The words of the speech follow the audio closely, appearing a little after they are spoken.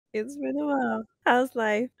It's been a while. How's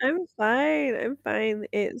life? I'm fine. I'm fine.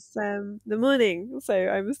 It's the morning, so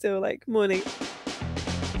I'm still like morning.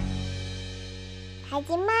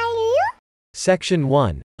 Section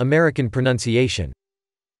 1. American pronunciation.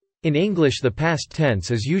 In English, the past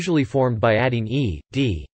tense is usually formed by adding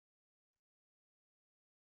ed.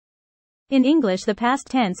 In English, the past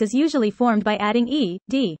tense is usually formed by adding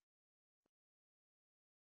ed.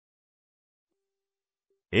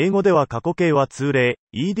 英語では過去形は通例、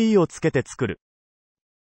ed をつけて作る。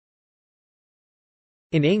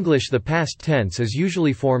In English, the past tense is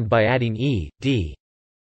usually formed by adding ed.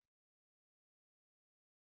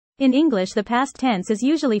 In English, the past tense is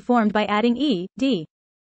usually formed by adding ed.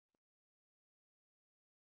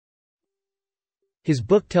 His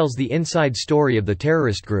book tells the inside story of the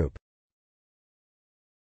terrorist group.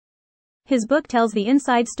 His book tells the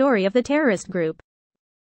inside story of the terrorist group.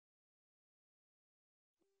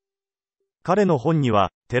 彼の本に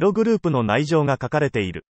は、テログループの内情が書かれて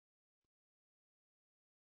いる。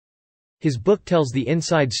His book tells the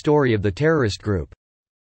inside story of the terrorist group.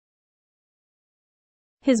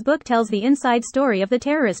 His book tells the inside story of the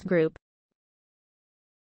terrorist group.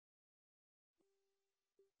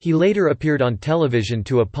 He later appeared on television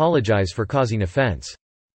to apologize for causing offense.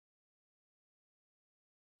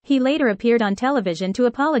 He later appeared on television to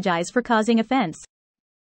apologize for causing offense.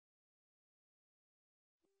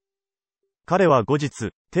 彼は後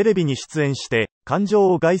日、テレビに出演して、感情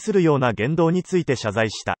を害するような言動について謝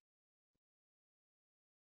罪した。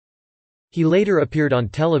He later appeared on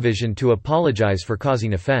television to apologize for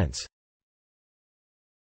causing offense.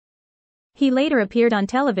 He later appeared on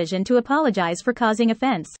television to apologize for causing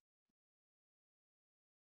offense.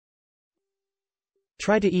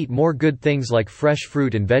 Try to eat more good things like fresh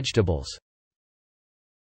fruit and vegetables.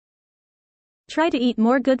 Try to eat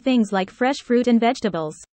more good things like fresh fruit and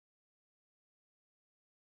vegetables.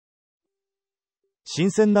 新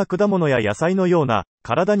鮮な果物や野菜のような、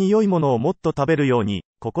体に良いものをもっと食べるように、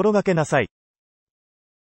心がけなさい。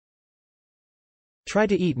Try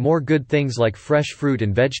to eat more good things like fresh fruit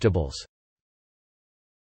and vegetables.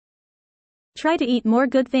 Try to eat more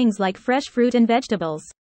good things like fresh fruit and vegetables.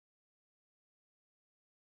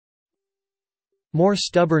 More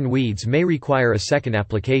stubborn weeds may require a second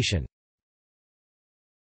application.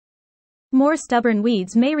 More stubborn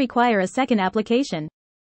weeds may require a second application.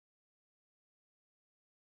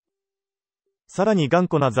 さらに頑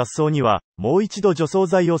固な雑草には、もう一度除草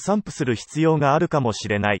剤を散布する必要があるかもし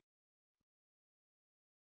れない。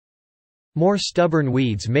More stubborn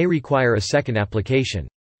weeds may require a second application.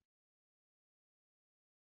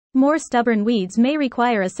 More stubborn weeds may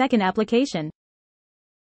require a second application.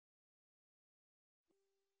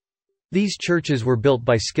 These churches were built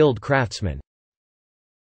by skilled craftsmen.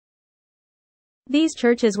 These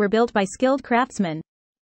churches were built by skilled craftsmen.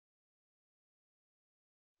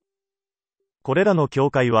 これらの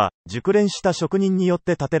教会は、熟練した職人によっ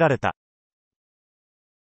て建てられた。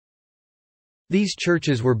These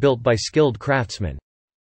churches were built by skilled craftsmen.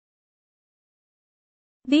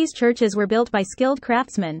 These churches were built by skilled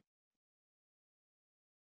craftsmen.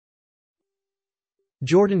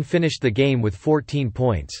 Jordan finished the game with 14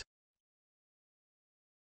 points.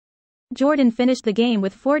 Jordan finished the game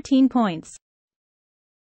with 14 points.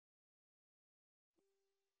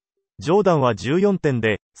 ジョーダンは14点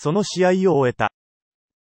で、その試合を終えた。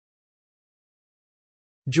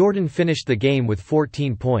Jordan finished the game with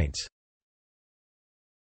 14 points.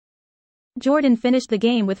 Jordan finished the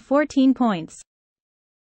game with 14 points.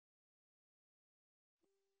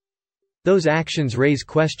 Those actions raise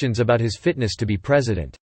questions about his fitness to be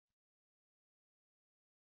president.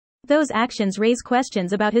 Those actions raise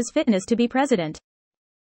questions about his fitness to be president.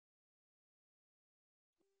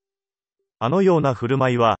 あのような振る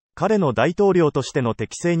舞いは、彼の大統領としての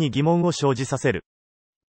適性に疑問を生じさせる。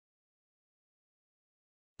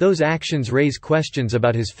Those actions raise questions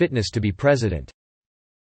about his fitness to be president.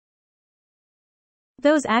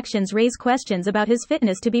 Those actions raise questions about his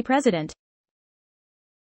fitness to be president.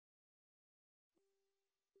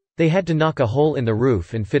 They had to knock a hole in the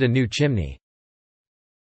roof and fit a new chimney.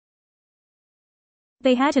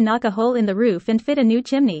 They had to knock a hole in the roof and fit a new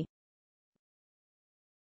chimney.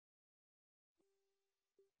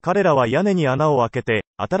 彼らは屋根に穴を開けて、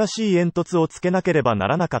新しい煙突をつけなければな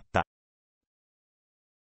らなかった。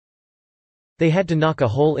They had to knock a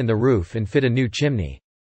hole in the roof and fit a new chimney.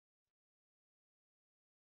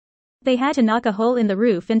 They had to knock a hole in the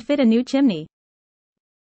roof and fit a new chimney.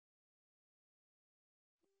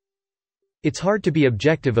 It's hard to be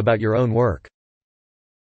objective about your own work.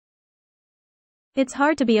 It's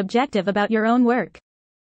hard to be objective about your own work.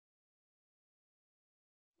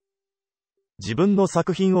 自分の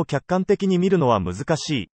作品を客観的に見るのは難し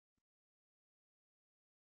い。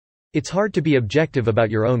It's hard to be objective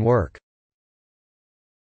about your own work.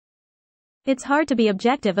 It's hard to be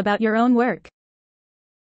objective about your own work.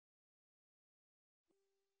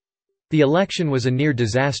 The election was a near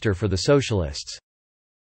disaster for the socialists.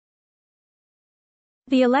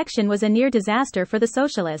 The election was a near disaster for the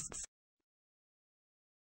socialists.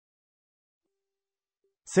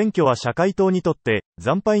 選挙は社会党にとって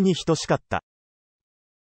惨敗に等しかった。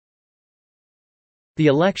The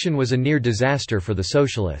election was a near disaster for the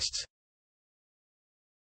socialists.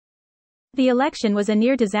 The election was a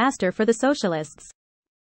near disaster for the socialists.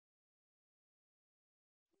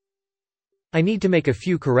 I need to make a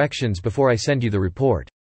few corrections before I send you the report.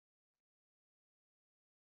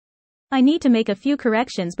 I need to make a few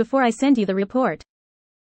corrections before I send you the report.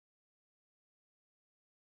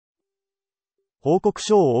 報告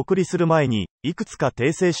書をお送りする前に、いくつか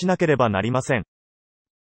訂正しなければなりません。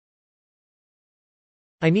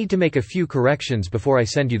I need to make a few corrections before I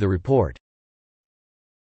send you the report.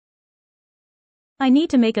 I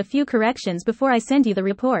need to make a few corrections before I send you the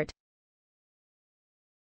report.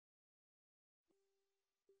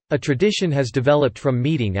 A tradition has developed from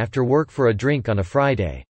meeting after work for a drink on a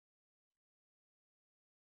Friday.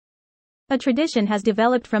 A tradition has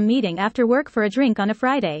developed from meeting after work for a drink on a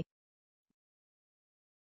Friday.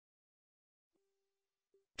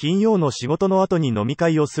 金曜の仕事の後に飲み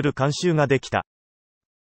会をする慣習ができた。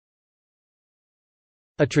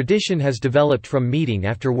A tradition has developed from meeting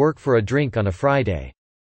after work for a drink on a Friday.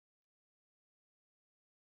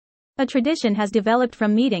 A tradition has developed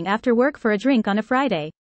from meeting after work for a drink on a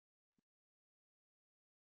Friday.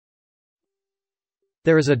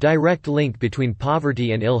 There is a direct link between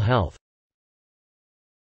poverty and ill health.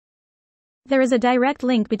 There is a direct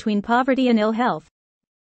link between poverty and ill health.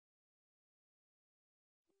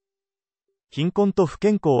 貧困と不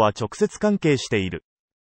健康は直接関係している。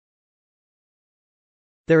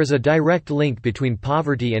There is a direct link between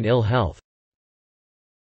poverty and ill health.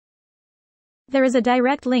 There is a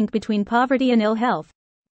direct link between poverty and ill health.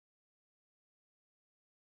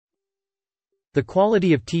 The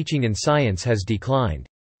quality of teaching in science has declined.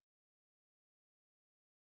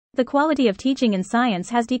 The quality of teaching in science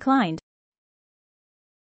has declined.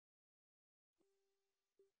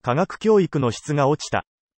 科学教育の質が落ちた。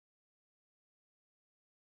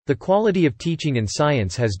The quality of teaching in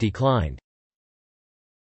science has declined.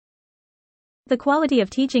 The quality of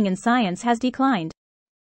teaching in science has declined.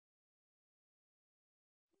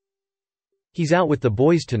 He's out with the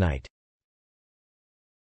boys tonight.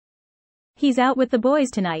 He's out with the boys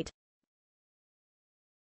tonight.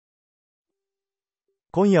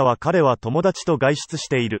 今夜は彼は友達と外出し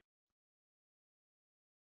ている。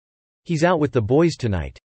He's out with the boys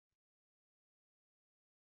tonight.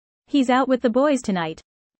 He's out with the boys tonight.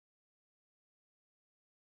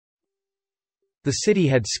 The city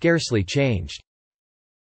had scarcely changed.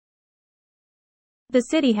 The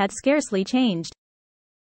city had scarcely changed.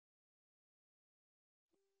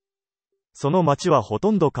 その街はほ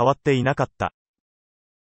とんど変わっていなかった。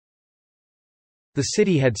The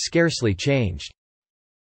city had scarcely changed.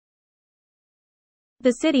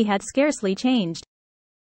 The city had scarcely changed.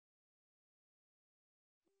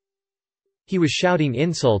 He was shouting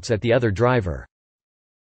insults at the other driver.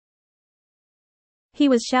 He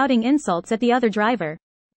was shouting insults at the other driver.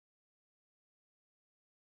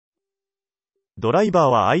 ドライバー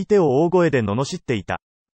は相手を大声で罵っていた。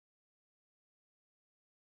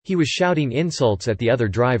He was shouting insults at the other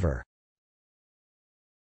driver.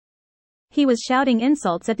 He was shouting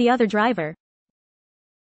insults at the other driver.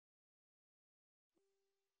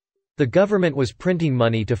 The government was printing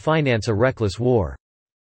money to finance a reckless war.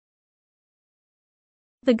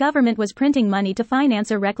 The government was printing money to finance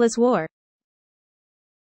a reckless war.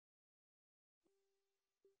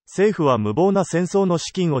 政府は無謀な戦争の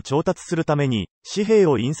資金を調達するために紙幣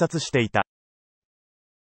を印刷していた。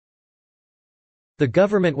The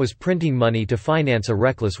government was printing money to finance a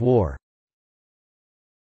reckless war.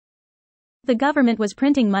 The government was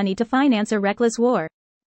printing money to finance a reckless war.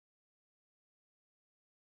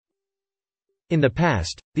 In the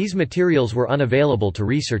past, these materials were unavailable to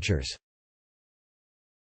researchers.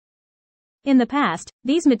 In the past,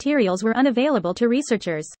 these materials were unavailable to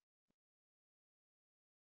researchers.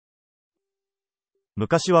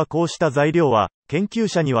 昔はこうした材料は研究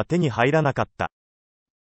者には手に入らなかった。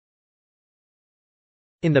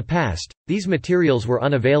In the past, these materials were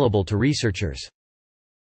unavailable to researchers.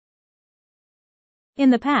 In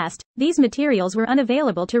the past, these materials were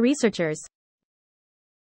unavailable to researchers.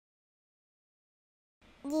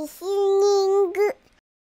 リスニング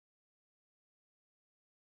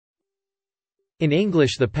In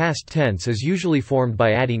English, the past tense is usually formed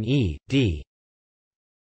by adding e, d.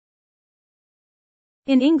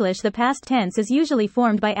 In English, the past tense is usually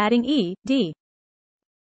formed by adding e, d.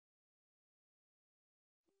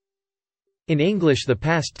 In English, the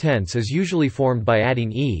past tense is usually formed by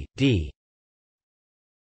adding e, d.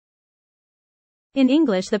 In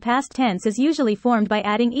English, the past tense is usually formed by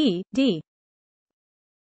adding e, d.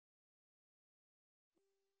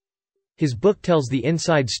 His book tells the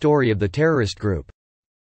inside story of the terrorist group.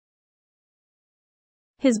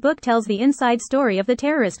 His book tells the inside story of the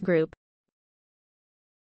terrorist group.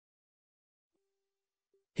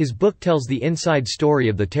 His book tells the inside story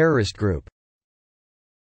of the terrorist group.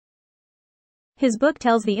 His book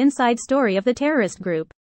tells the inside story of the terrorist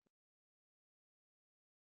group.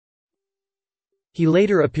 He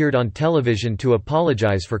later appeared on television to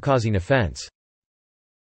apologize for causing offense.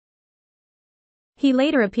 He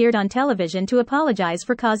later appeared on television to apologize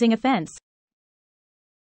for causing offense.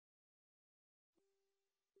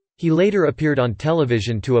 He later appeared on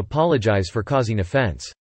television to apologize for causing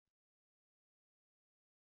offense.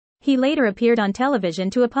 He later appeared on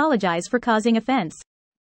television to apologize for causing offense.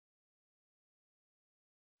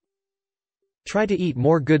 Try to eat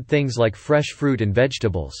more good things like fresh fruit and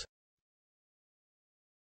vegetables.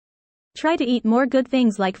 Try to eat more good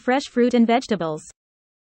things like fresh fruit and vegetables.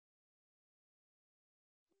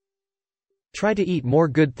 Try to eat more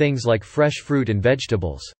good things like fresh fruit and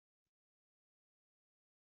vegetables.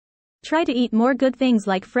 Try to eat more good things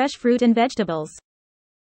like fresh fruit and vegetables.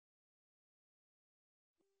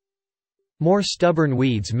 More stubborn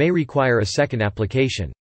weeds may require a second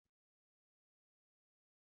application.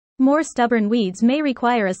 More stubborn weeds may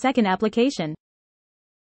require a second application.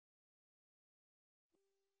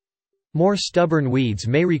 More stubborn weeds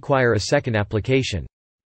may require a second application.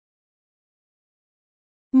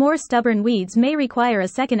 More stubborn weeds may require a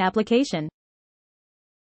second application.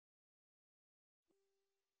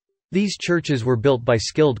 These churches were built by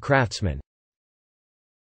skilled craftsmen.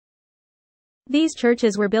 These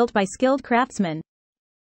churches were built by skilled craftsmen.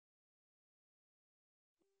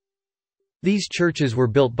 These churches were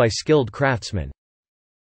built by skilled craftsmen.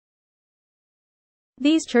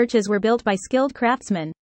 These churches were built by skilled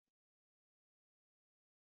craftsmen.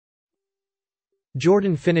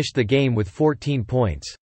 Jordan finished the game with 14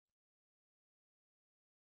 points.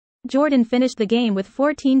 Jordan finished the game with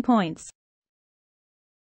 14 points.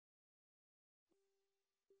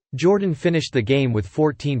 Jordan finished the game with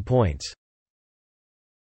 14 points.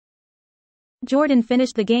 Jordan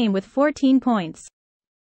finished the game with 14 points.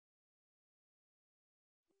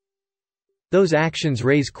 Those actions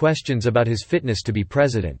raise questions about his fitness to be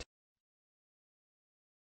president.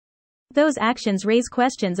 Those actions raise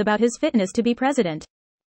questions about his fitness to be president.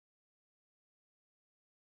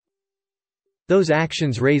 Those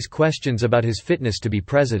actions raise questions about his fitness to be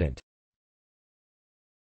president.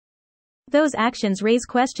 Those actions raise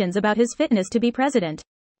questions about his fitness to be president.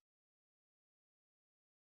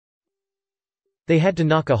 They had to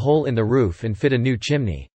knock a hole in the roof and fit a new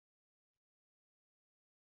chimney.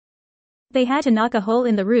 They had to knock a hole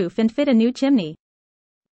in the roof and fit a new chimney.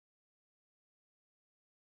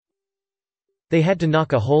 They had to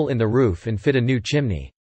knock a hole in the roof and fit a new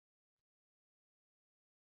chimney.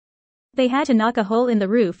 They had to knock a hole in the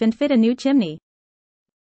roof and fit a new chimney.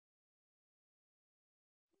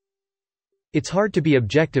 It's hard to be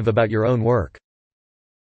objective about your own work.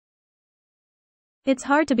 It's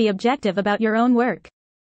hard to be objective about your own work.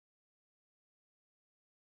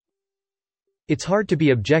 It's hard to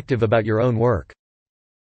be objective about your own work.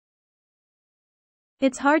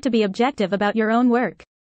 It's hard to be objective about your own work.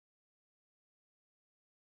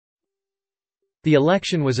 The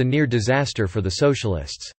election was a near disaster for the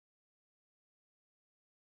socialists.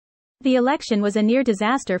 The election was a near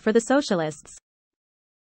disaster for the socialists.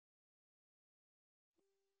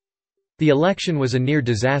 The election was a near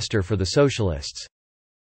disaster for the socialists.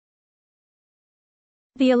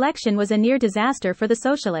 The election was a near disaster for the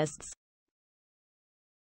socialists.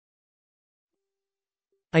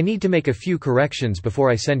 I need to make a few corrections before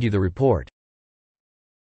I send you the report.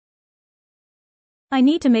 I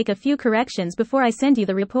need to make a few corrections before I send you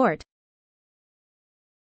the report.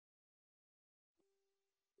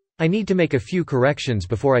 I need to make a few corrections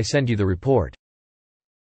before I send you the report.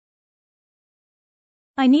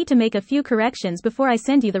 I need to make a few corrections before I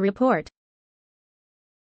send you the report.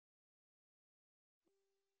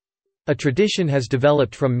 A tradition has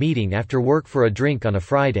developed from meeting after work for a drink on a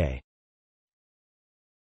Friday.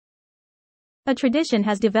 A tradition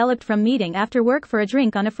has developed from meeting after work for a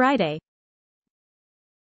drink on a Friday.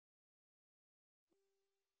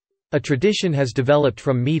 A tradition has developed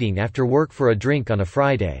from meeting after work for a drink on a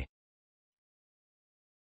Friday.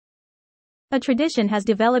 A tradition has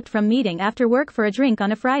developed from meeting after work for a drink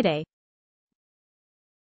on a Friday.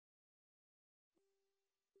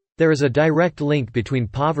 There is a direct link between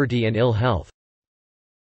poverty and ill health.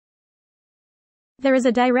 There is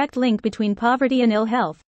a direct link between poverty and ill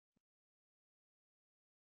health.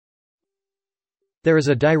 There is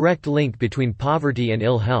a direct link between poverty and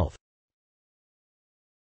ill health.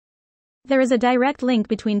 There is a direct link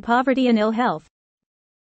between poverty and ill health.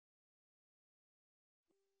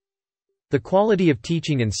 The quality of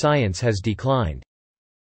teaching in science has declined.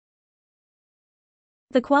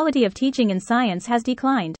 The quality of teaching in science has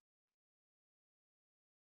declined.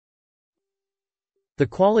 The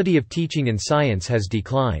quality of teaching in science has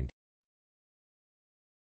declined.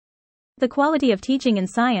 The quality of teaching in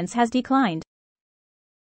science has declined.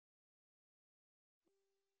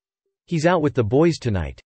 He's out with the boys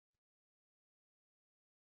tonight.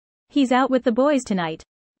 He's out with the boys tonight.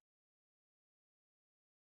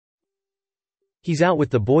 He's out with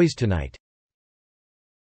the boys tonight.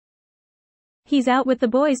 He's out with the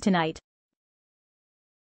boys tonight.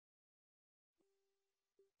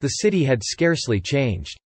 The city had scarcely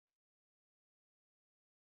changed.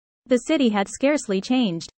 The city had scarcely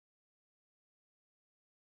changed.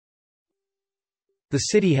 The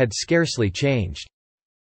city had scarcely changed.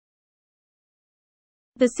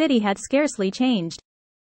 The city had scarcely changed.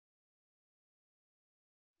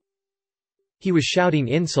 He was shouting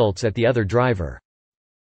insults at the other driver.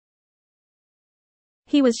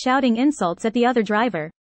 He was shouting insults at the other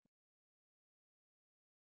driver.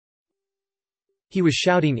 He was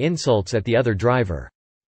shouting insults at the other driver.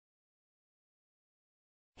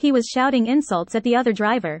 He was shouting insults at the other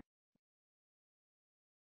driver.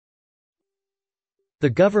 The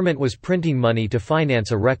government was printing money to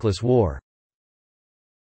finance a reckless war.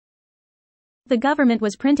 The government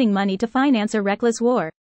was printing money to finance a reckless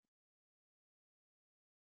war.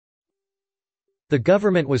 The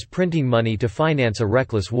government was printing money to finance a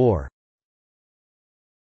reckless war.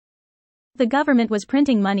 The government was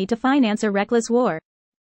printing money to finance a reckless war.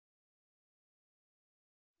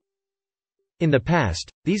 In the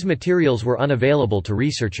past, these materials were unavailable to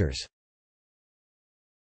researchers.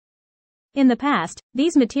 In the past,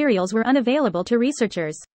 these materials were unavailable to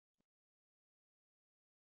researchers.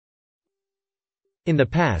 In the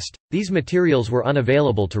past, these materials were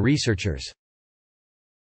unavailable to researchers.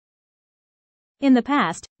 In the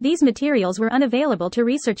past, these materials were unavailable to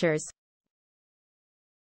researchers.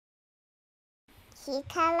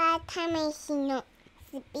 力試しの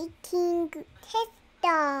スピーキングテス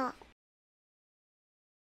ト。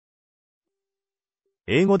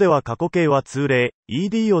英語では過去形は通例、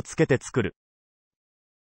ed をつけて作る。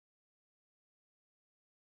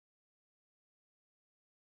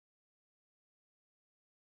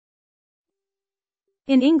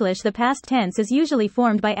In English, the past tense is usually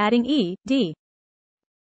formed by adding ed.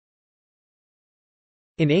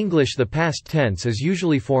 In English, the past tense is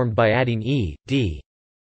usually formed by adding ed.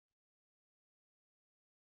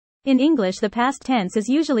 In English, the past tense is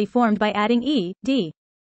usually formed by adding ed.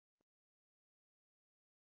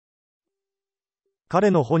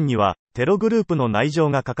 彼の本には、テログループの内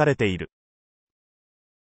情が書かれている。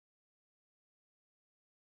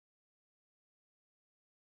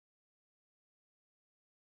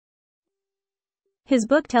His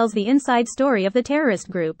book tells the inside story of the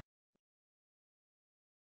terrorist group.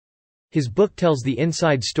 His book tells the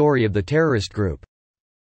inside story of the terrorist group.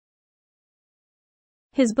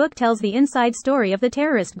 His book tells the inside story of the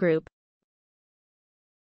terrorist group.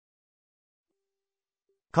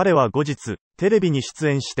 彼は後日、テレビに出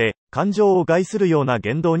演して、感情を害するような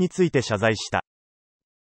言動について謝罪した。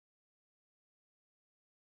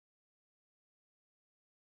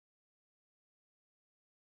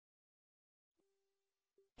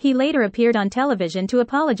He later appeared on television to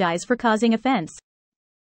apologize for causing offense.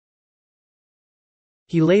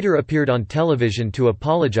 He later appeared on television to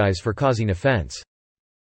apologize for causing offense.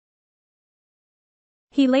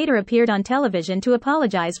 He later appeared on television to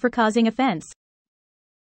apologize for causing offense.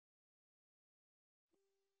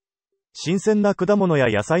 新鮮な果物や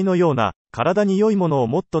野菜のような、体に良いものを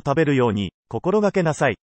もっと食べるように、心がけなさ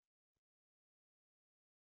い。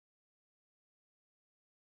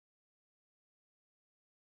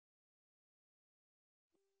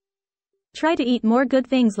Try to eat more good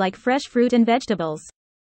things like fresh fruit and vegetables.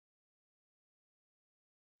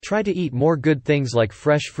 Try to eat more good things like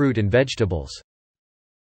fresh fruit and vegetables.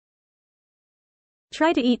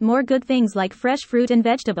 Try to eat more good things like fresh fruit and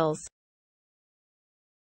vegetables.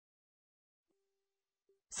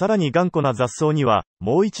 さらに頑固な雑草には、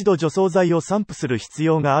もう一度除草剤を散布する必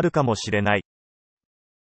要があるかもしれない。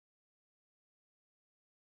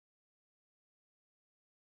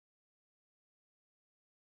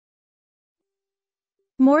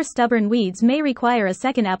More stubborn weeds may require a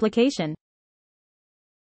second application.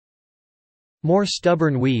 More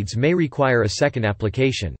stubborn weeds may require a second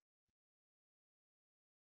application.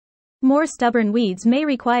 More stubborn weeds may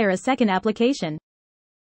require a second application.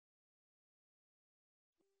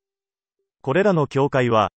 これらの教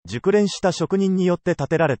会は、熟練した職人によって建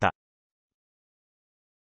てられた。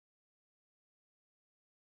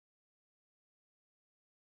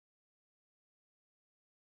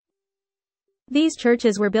These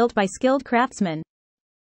churches were built by skilled craftsmen.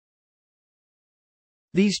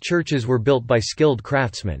 These churches were built by skilled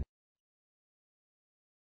craftsmen.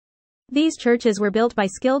 These churches were built by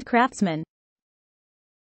skilled craftsmen.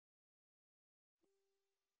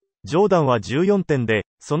 ジョーダンは14点で、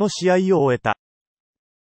その試合を終えた。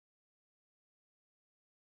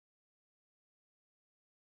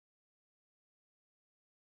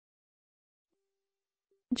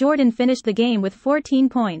Jordan finished the game with 14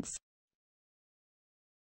 points.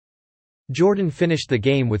 Jordan finished the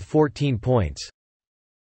game with 14 points.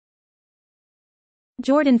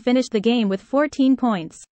 Jordan finished the game with 14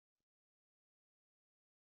 points.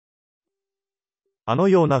 あの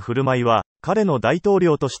ような振る舞いは、彼の大統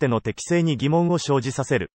領としての適性に疑問を生じさ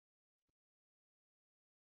せる。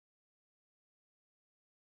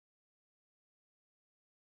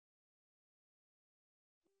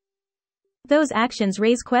Those actions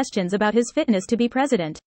raise questions about his fitness to be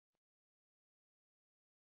president.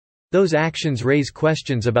 Those actions raise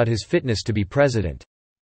questions about his fitness to be president.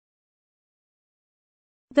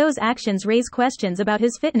 Those actions raise questions about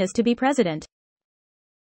his fitness to be president.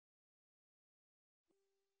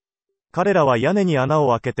 彼らは屋根に穴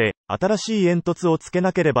を開けて、新しい煙突をつけ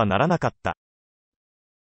なければならなかった。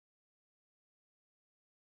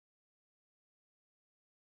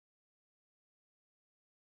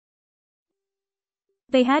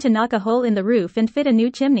They had to knock a hole in the roof and fit a new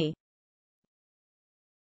chimney.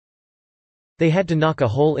 They had to knock a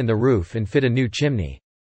hole in the roof and fit a new chimney.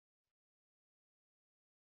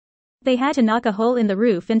 They had to knock a hole in the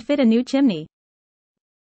roof and fit a new chimney.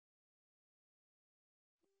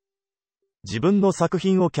 自分の作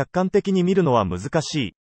品を客観的に見るのは難し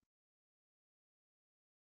い。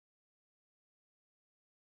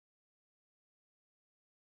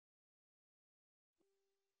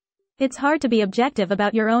It's hard to be objective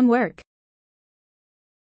about your own work.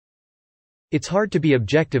 It's hard to be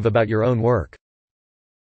objective about your own work.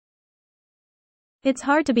 It's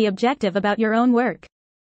hard to be objective about your own work.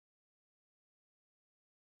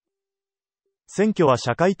 選挙は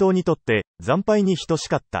社会党にとって惨敗に等し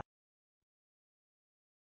かった。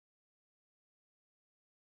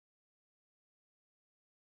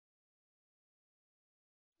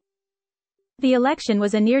The election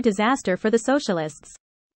was a near disaster for the socialists.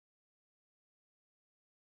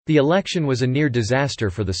 The election was a near disaster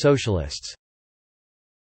for the socialists.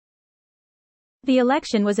 The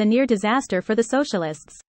election was a near disaster for the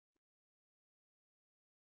socialists.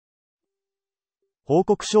 報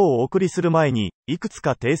告書をお送りする前に、いくつ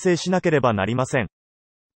か訂正しなければなりません。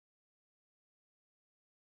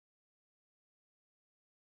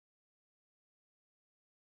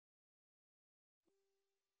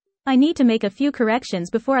I need to make a few corrections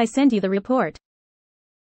before I send you the report.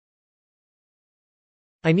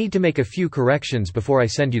 I need to make a few corrections before I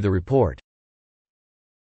send you the report.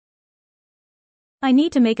 I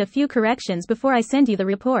need to make a few corrections before I send you the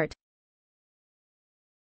report.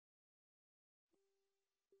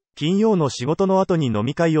 金曜の仕事の後に飲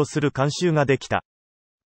み会をする慣習ができた。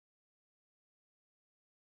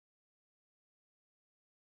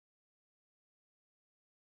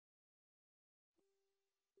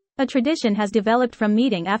A tradition has developed from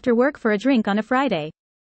meeting after work for a drink on a Friday.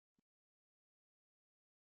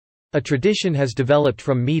 A tradition has developed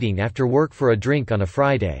from meeting after work for a drink on a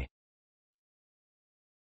Friday.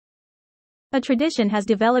 A tradition has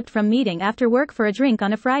developed from meeting after work for a drink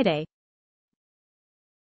on a Friday.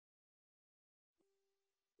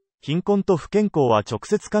 貧困と不健康は直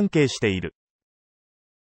接関係している。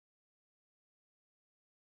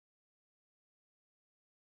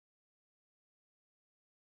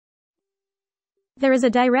There is a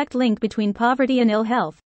direct link between poverty and ill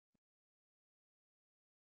health.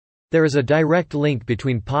 There is a direct link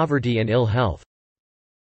between poverty and ill health.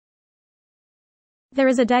 There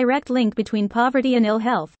is a direct link between poverty and ill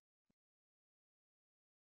health.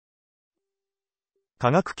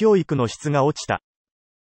 科学教育の質が落ちた。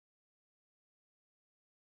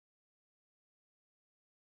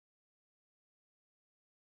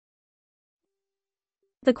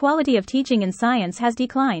The quality of teaching in science has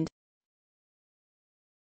declined.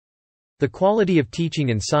 The quality of teaching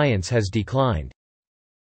in science has declined.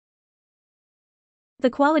 The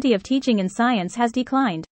quality of teaching in science has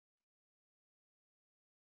declined.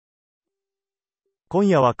 今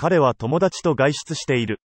夜は彼は友達と外出してい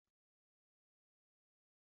る。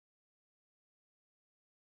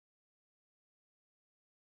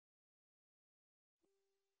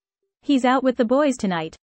He's out with the boys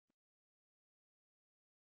tonight.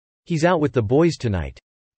 He's out with the boys tonight.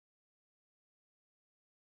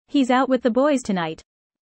 He's out with the boys tonight.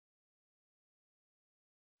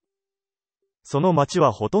 その街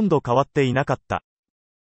はほとんど変わっていなかった。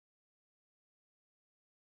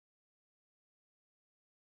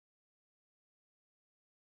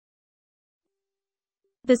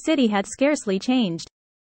The city had scarcely changed.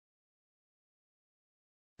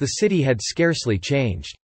 The city had scarcely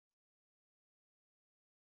changed.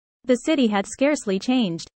 The city had scarcely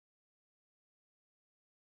changed.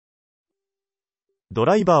 ド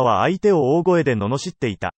ライバーは相手を大声で罵って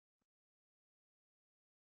いた。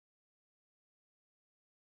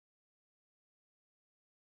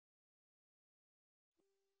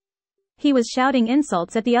He was shouting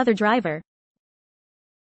insults at the other driver.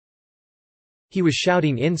 He was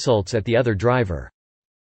shouting insults at the other driver.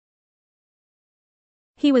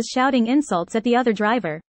 He was shouting insults at the other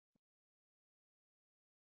driver.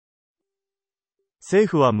 政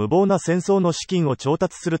府は無謀な戦争の資金を調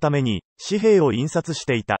達するために紙幣を印刷し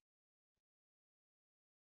ていた。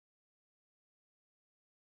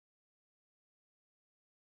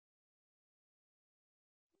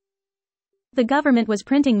The government was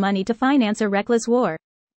printing money to finance a reckless war.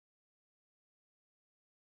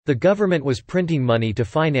 The government was printing money to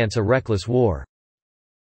finance a reckless war.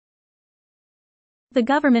 The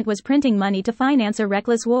government was printing money to finance a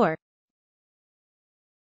reckless war.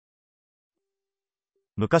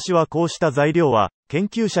 昔はこうした材料は研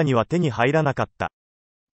究者には手に入らなかった。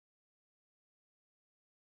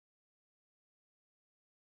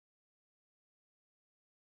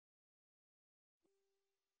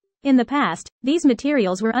In the past, these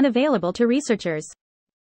materials were unavailable to researchers.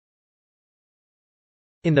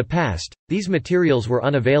 In the past, these materials were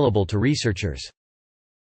unavailable to researchers.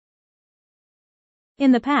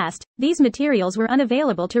 In the past, these materials were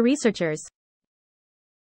unavailable to researchers.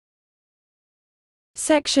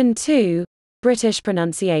 Section 2. British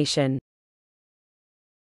pronunciation.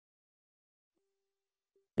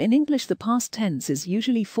 In English, the past tense is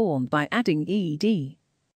usually formed by adding ed.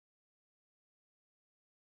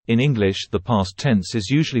 In English, the past tense is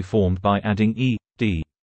usually formed by adding ed.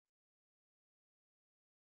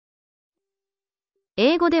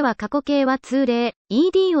 英語では過去形は通例、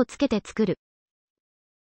ed をつけて作る。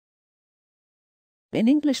In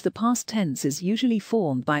English, the past tense is usually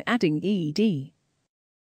formed by adding ed.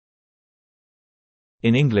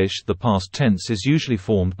 In English, the past tense is usually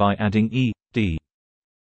formed by adding ed.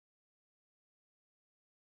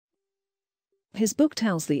 His book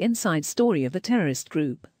tells the inside story of the terrorist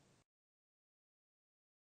group.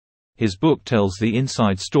 His book tells the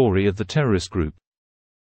inside story of the terrorist group.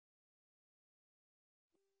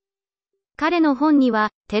 彼の本には、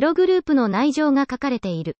テログループの内情が書かれて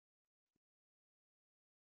いる。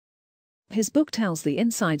His book tells the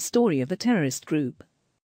inside story of the terrorist group.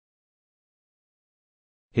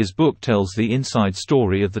 His book tells the inside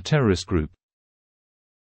story of the terrorist group.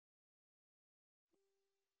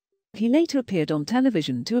 He later appeared on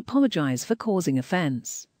television to apologize for causing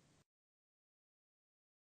offense.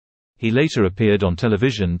 He later appeared on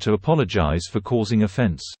television to apologize for causing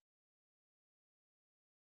offense.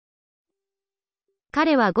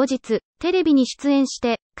 彼は後日、テレビに出演し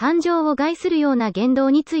て、感情を害するような言動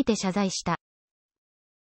について謝罪した。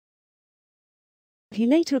He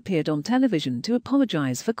later appeared on television to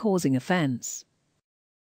apologize for causing offense.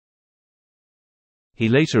 He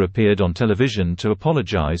later appeared on television to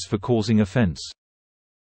apologize for causing offense.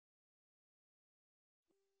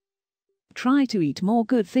 Try to eat more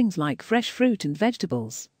good things like fresh fruit and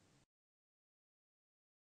vegetables.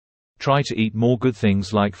 Try to eat more good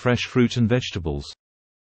things like fresh fruit and vegetables.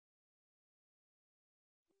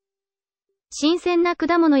 新鮮な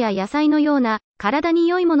果物や野菜のような、体に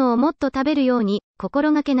良いものをもっと食べるように、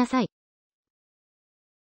心がけなさい。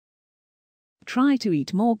Try to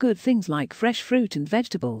eat more good things like fresh fruit and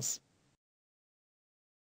vegetables.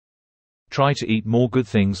 Try to eat more good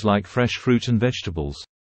things like fresh fruit and vegetables.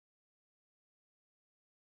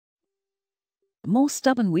 More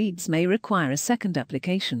stubborn weeds may require a second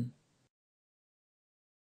application.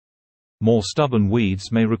 More stubborn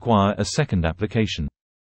weeds may require a second application.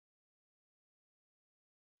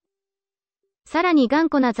 さらに頑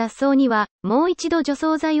固な雑草には、もう一度除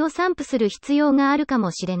草剤を散布する必要があるか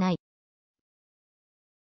もしれない。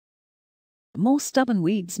More stubborn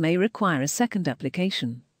weeds may require a second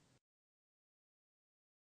application.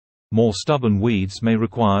 More stubborn weeds may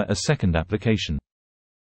require a second application.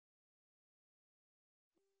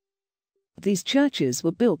 These churches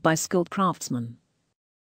were built by skilled craftsmen.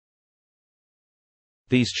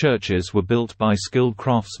 These churches were built by skilled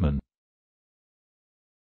craftsmen.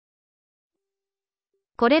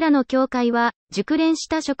 これらの教会は、熟練し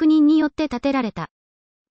た職人によって建てられた。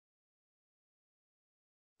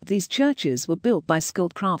These churches were built by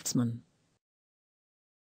skilled craftsmen.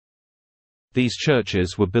 These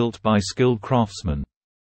churches were built by skilled craftsmen.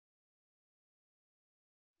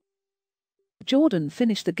 Jordan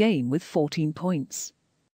finished the game with 14 points.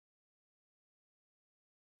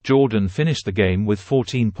 Jordan finished the game with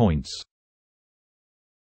 14 points.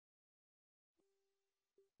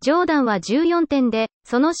 ジョーダンは14点で、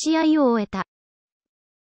その試合を終えた。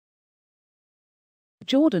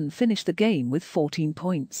Jordan finished the game with 14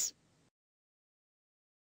 points.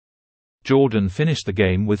 Jordan finished the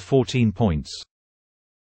game with 14 points.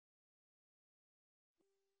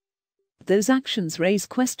 Those actions raise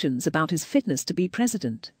questions about his fitness to be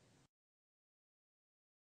president.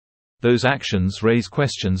 Those actions raise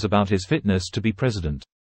questions about his fitness to be president.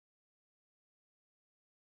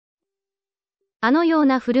 あのよう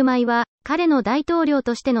な振る舞いは、彼の大統領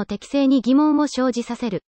としての適性に疑問を生じさせ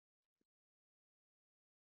る。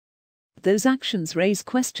Those actions raise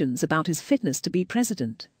questions about his fitness to be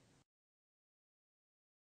president.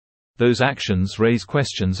 Those actions raise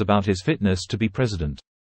questions about his fitness to be president.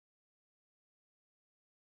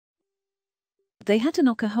 They had to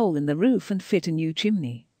knock a hole in the roof and fit a new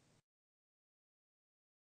chimney.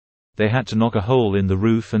 They had to knock a hole in the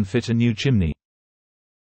roof and fit a new chimney.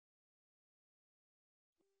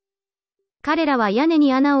 彼らは屋根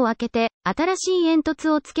に穴を開けて、新しい煙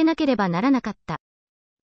突をつけなければならなかった。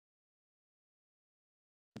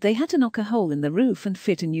They had to knock a hole in the roof and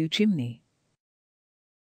fit a new chimney.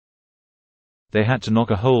 They had to knock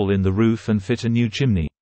a hole in the roof and fit a new chimney.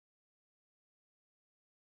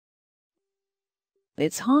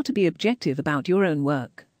 It's hard to be objective about your own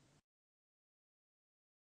work.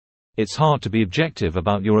 It's hard to be objective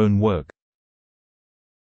about your own work.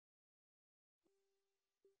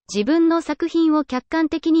 自分の作品を客観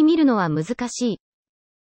的に見るのは難しい。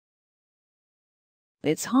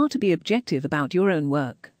It's hard to be objective about your own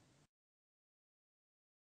work.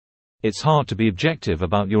 It's hard to be objective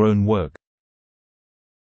about your own work.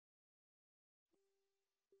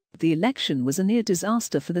 The election was a near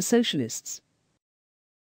disaster for the socialists.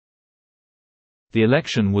 The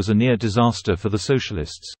election was a near disaster for the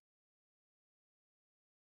socialists.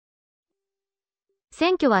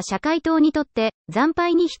 選挙は社会党にとって惨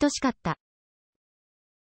敗に等しかった。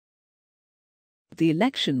The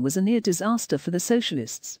election was a near disaster for the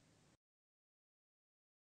socialists.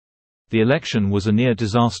 The election was a near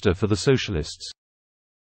disaster for the socialists.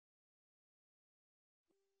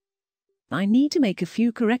 I need to make a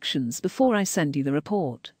few corrections before I send you the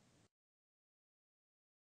report.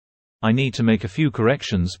 I need to make a few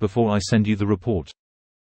corrections before I send you the report.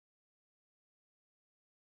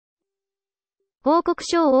 報告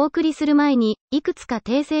書をお送りする前に、いくつか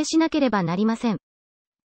訂正しなければなりません。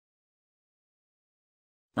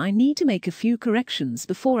I need to make a few corrections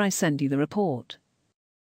before I send you the report.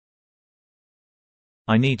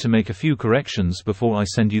 I need to make a few corrections before I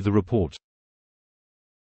send you the report.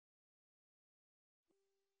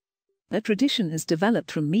 A tradition has developed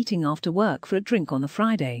from meeting after work for a drink on a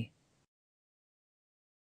Friday.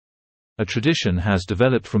 A tradition has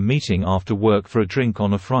developed from meeting after work for a drink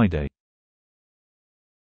on a Friday.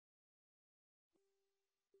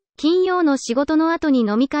 金曜の仕事の後に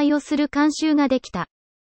飲み会をする慣習ができた。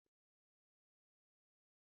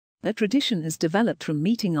A tradition has developed from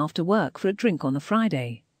meeting after work for a drink on a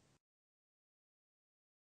Friday.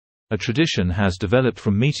 A tradition has developed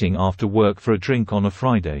from meeting after work for a drink on a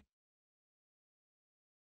Friday.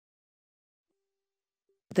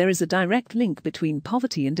 There is a direct link between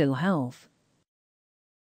poverty and ill health.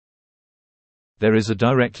 There is a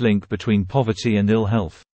direct link between poverty and ill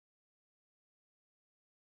health.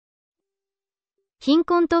 貧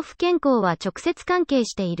困と不健康は直接関係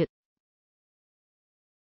している。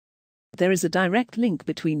There is a direct link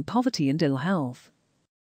between poverty and ill health.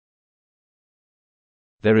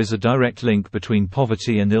 There is a direct link between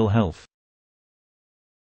poverty and ill health.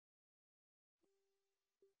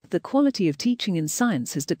 The quality of teaching in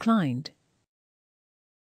science has declined.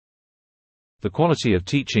 The quality of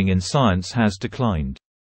teaching in science has declined.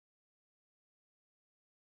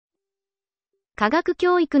 科学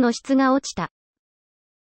教育の質が落ちた。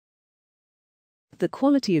The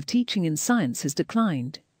quality of teaching in science has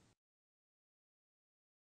declined.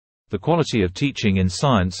 The quality of teaching in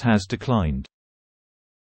science has declined.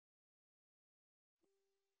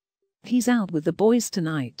 He's out with the boys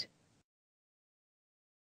tonight.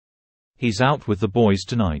 He's out with the boys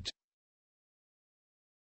tonight.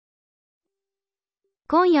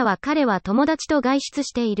 今夜は彼は友達と外出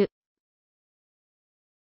している。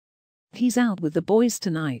He's out with the boys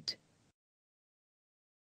tonight.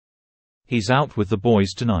 He's out with the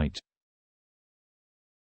boys tonight.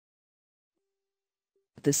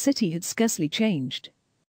 The city had scarcely changed.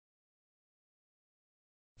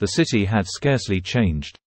 The city had scarcely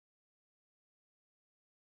changed.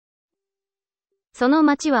 その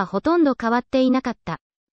街はほとんど変わっていなかった。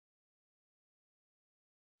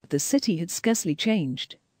The city had scarcely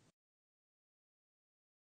changed.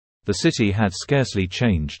 The city had scarcely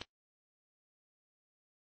changed.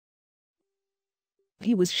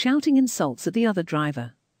 He was shouting insults at the other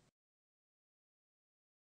driver.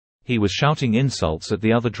 He was shouting insults at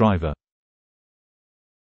the other driver.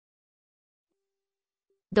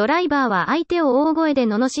 ドライバーは相手を大声で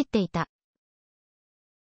罵っていた。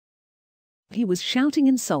He was shouting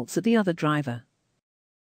insults at the other driver.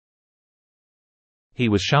 He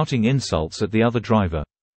was shouting insults at the other driver.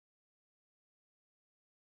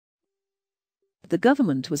 The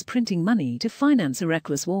government was printing money to finance a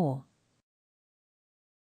reckless war.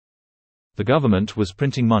 The government was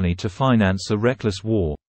printing money to finance a reckless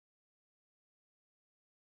war.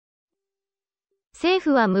 政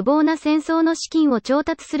府は無謀な戦争の資金を調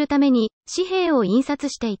達するために紙幣を印刷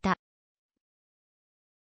していた。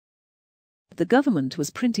The government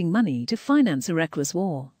was printing money to finance a reckless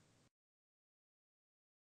war.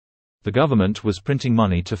 The government was printing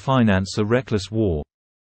money to finance a reckless war.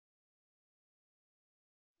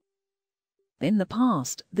 In the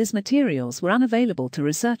past, these materials were unavailable to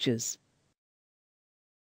researchers.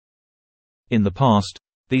 In the past,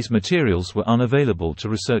 these materials were unavailable to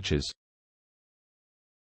researchers.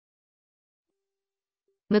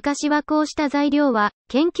 昔はこうした材料は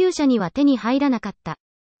研究者には手に入らなかった。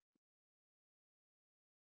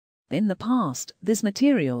In the past, these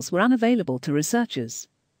materials were unavailable to researchers.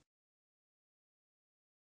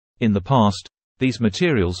 In the past, these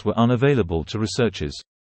materials were unavailable to researchers.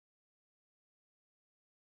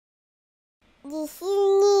 リスニ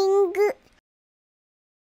ング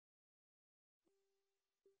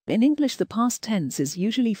In English, the past tense is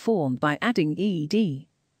usually formed by adding ed.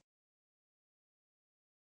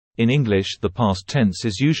 In English, the past tense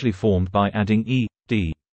is usually formed by adding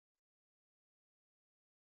ed.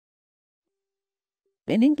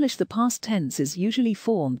 In English, the past tense is usually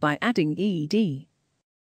formed by adding ed.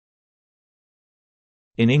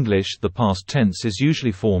 In English, the past tense is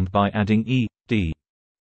usually formed by adding ed.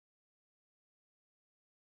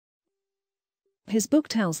 His book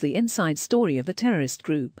tells the inside story of the terrorist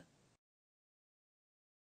group.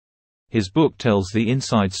 His book tells the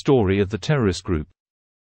inside story of the terrorist group.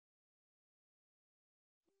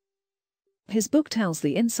 His book tells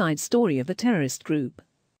the inside story of the terrorist group.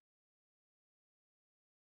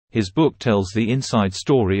 His book tells the inside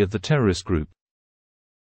story of the terrorist group.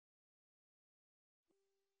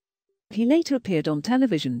 He later appeared on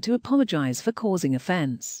television to apologize for causing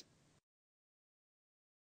offense.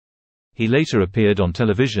 He later appeared on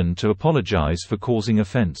television to apologize for causing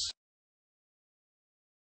offense.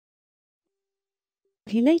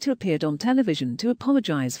 He later appeared on television to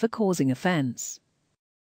apologize for causing offense.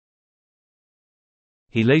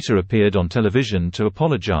 He later appeared on television to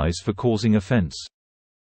apologize for causing offense.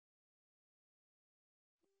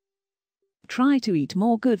 Try to eat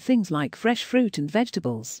more good things like fresh fruit and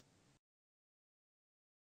vegetables.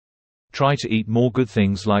 Try to eat more good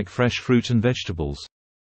things like fresh fruit and vegetables.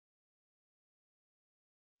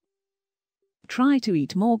 Try to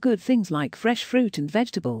eat more good things like fresh fruit and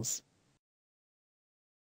vegetables.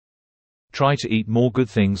 Try to eat more good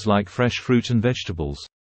things like fresh fruit and vegetables.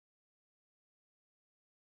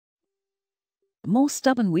 More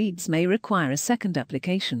stubborn weeds may require a second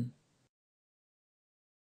application.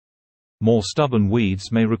 More stubborn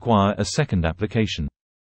weeds may require a second application.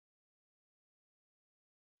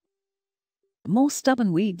 More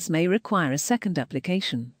stubborn weeds may require a second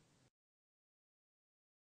application.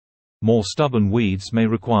 More stubborn weeds may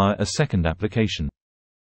require a second application.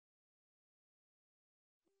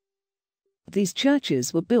 These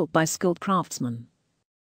churches were built by skilled craftsmen.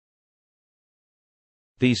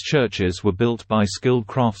 These churches were built by skilled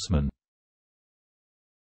craftsmen.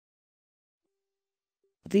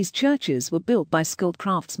 These churches were built by skilled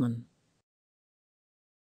craftsmen.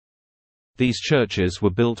 These churches were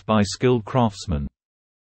built by skilled craftsmen.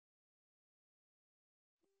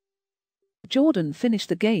 Jordan finished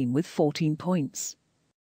the game with 14 points.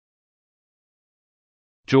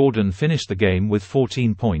 Jordan finished the game with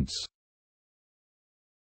 14 points.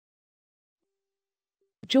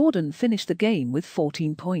 Jordan finished the game with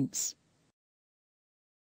 14 points.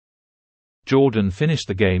 Jordan finished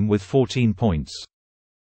the game with 14 points.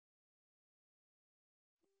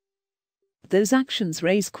 Those actions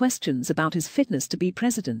raise questions about his fitness to be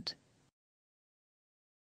president.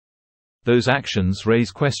 Those actions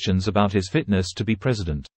raise questions about his fitness to be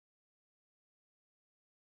president.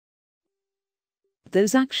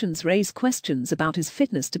 Those actions raise questions about his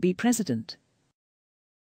fitness to be president.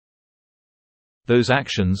 Those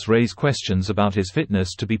actions raise questions about his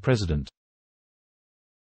fitness to be president.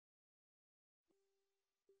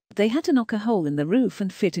 They had to knock a hole in the roof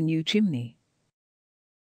and fit a new chimney.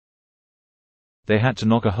 They had to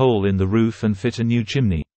knock a hole in the roof and fit a new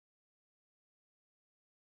chimney.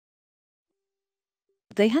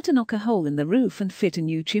 They had to knock a hole in the roof and fit a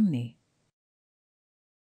new chimney.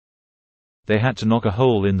 They had to knock a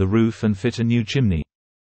hole in the roof and fit a new chimney.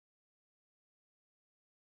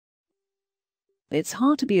 It's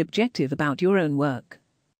hard to be objective about your own work.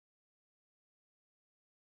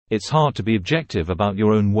 It's hard to be objective about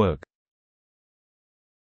your own work.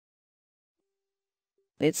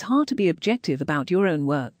 It's hard to be objective about your own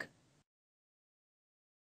work.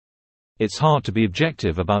 It's hard to be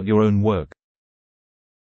objective about your own work.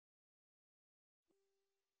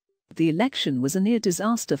 The election was a near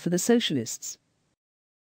disaster for the socialists.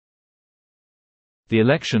 The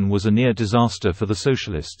election was a near disaster for the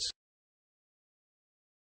socialists.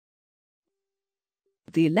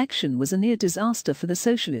 The election was a near disaster for the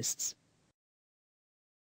socialists.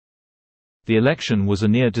 The election was a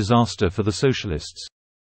near disaster for the socialists.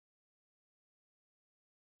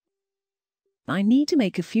 I need to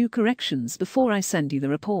make a few corrections before I send you the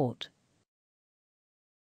report.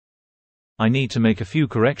 I need to make a few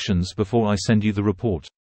corrections before I send you the report.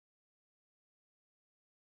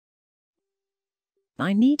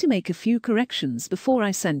 I need to make a few corrections before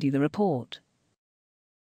I send you the report.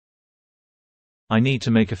 I need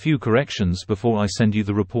to make a few corrections before I send you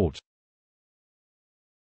the report.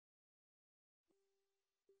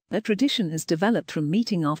 A tradition has developed from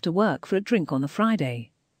meeting after work for a drink on a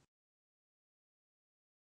Friday.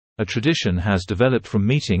 A tradition has developed from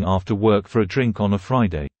meeting after work for a drink on a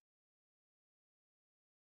Friday.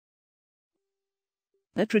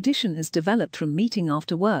 A tradition has developed from meeting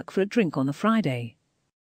after work for a drink on a Friday.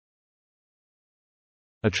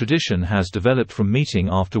 A tradition has developed from meeting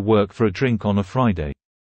after work for a drink on a Friday.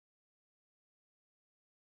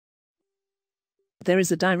 There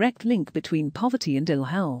is a direct link between poverty and ill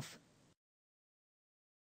health.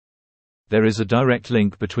 There is a direct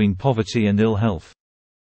link between poverty and ill health.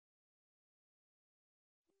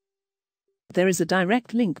 There is a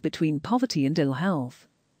direct link between poverty and ill health.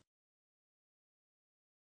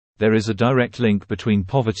 There is a direct link between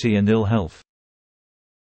poverty and ill health.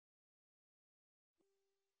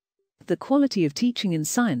 The quality of teaching in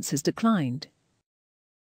science has declined.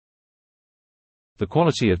 The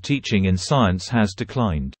quality of teaching in science has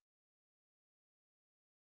declined.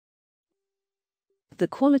 The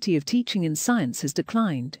quality of teaching in science has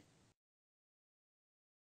declined.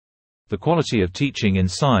 The quality of teaching in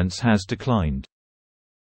science has declined.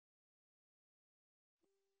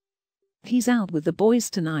 He's out with the boys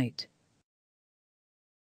tonight.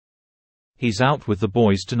 He's out with the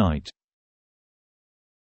boys tonight.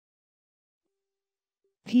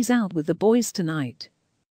 He's out with the boys tonight.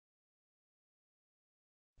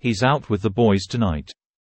 He's out with the boys tonight.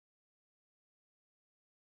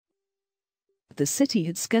 The city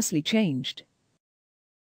had scarcely changed.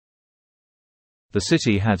 The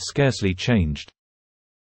city had scarcely changed.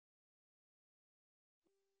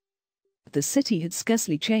 The city had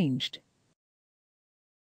scarcely changed.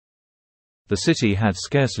 The city had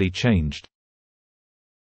scarcely changed.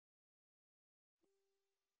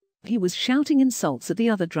 He was shouting insults at the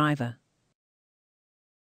other driver.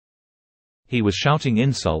 He was shouting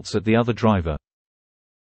insults at the other driver.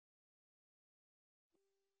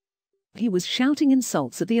 He was shouting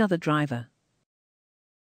insults at the other driver.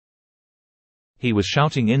 He was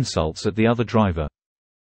shouting insults at the other driver.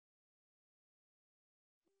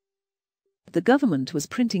 The government was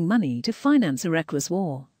printing money to finance a reckless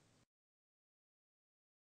war.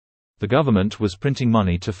 The government was printing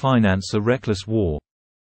money to finance a reckless war.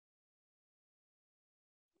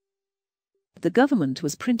 The government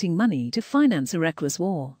was printing money to finance a reckless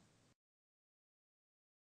war.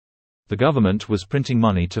 The government was printing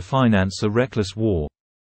money to finance a reckless war.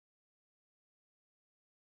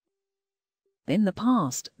 In the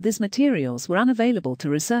past, these materials were unavailable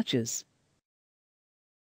to researchers.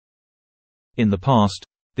 In the past,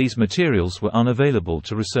 these materials were unavailable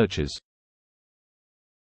to researchers.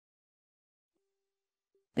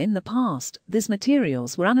 In the past, these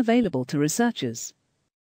materials were unavailable to researchers.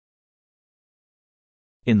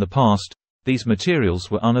 In the past, these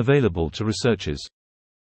materials were unavailable to researchers.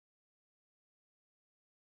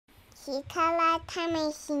 力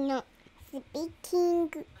試しのスピーキン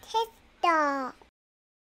グテスト。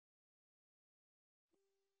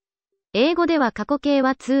英語では過去形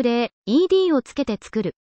は通例、ed をつけて作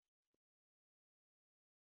る。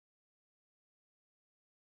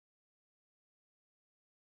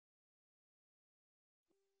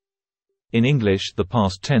In English, the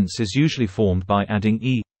past tense is usually formed by adding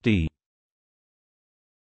ed.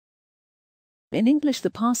 In English, the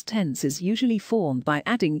past tense is usually formed by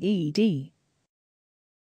adding ed.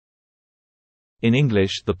 In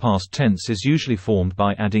English, the past tense is usually formed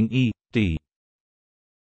by adding ed.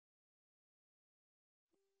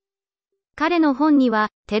 彼の本には、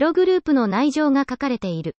テログループの内情が書かれて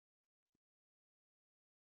いる。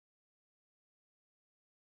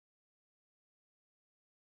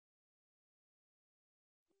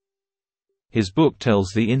His book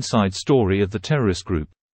tells the inside story of the terrorist group.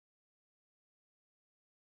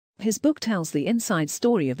 His book tells the inside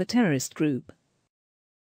story of the terrorist group.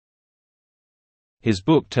 His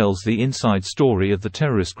book tells the inside story of the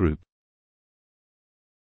terrorist group.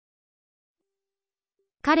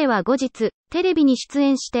 彼は後日、テレビに出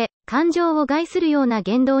演して、感情を害するような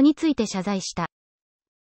言動について謝罪した。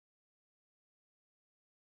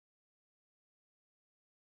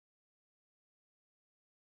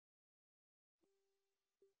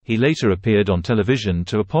He later appeared on television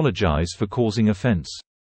to apologize for causing offense.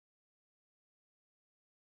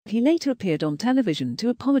 He later appeared on television to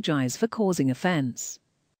apologize for causing offense.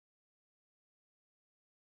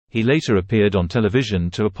 He later appeared on television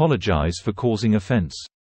to apologize for causing offense.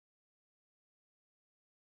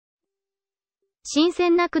 新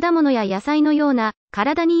鮮な果物や野菜のような、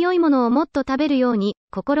体に良いものをもっと食べるように、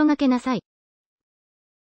心がけなさい。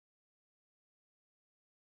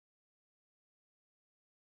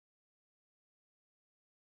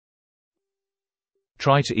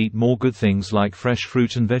Try to eat more good things like fresh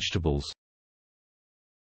fruit and vegetables.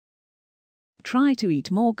 Try to eat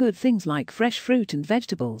more good things like fresh fruit and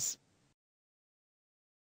vegetables.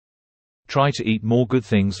 Try to eat more good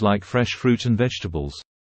things like fresh fruit and vegetables.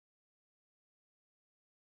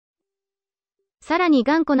 さらに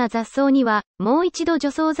頑固な雑草には、もう一度除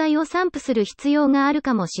草剤を散布する必要がある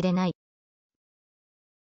かもしれない。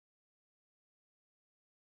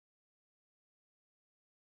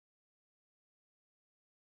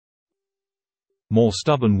More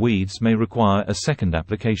stubborn weeds may require a second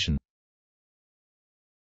application.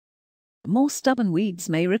 More stubborn weeds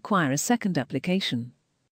may require a second application.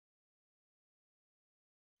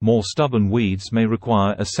 More stubborn weeds may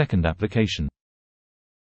require a second application.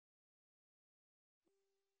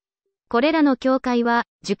 これらの教会は、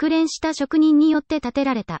熟練した職人によって建て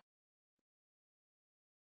られた。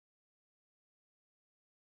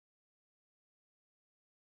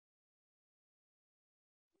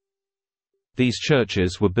These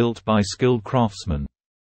churches were built by skilled craftsmen.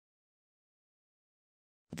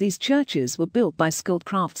 These churches were built by skilled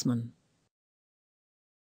craftsmen.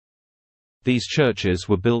 These churches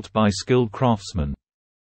were built by skilled craftsmen.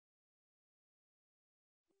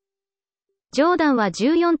 ジョーダンは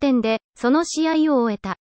14点で、その試合を終え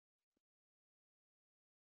た。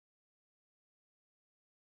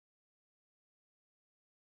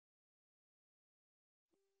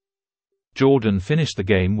Jordan finished the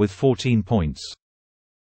game with 14 points.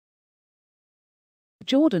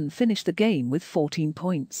 Jordan finished the game with 14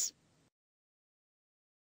 points.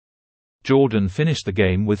 Jordan finished the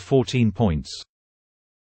game with 14 points.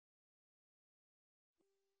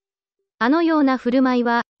 あのような振る舞い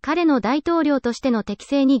は、彼の大統領としての適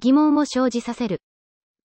性に疑問を生じさせる。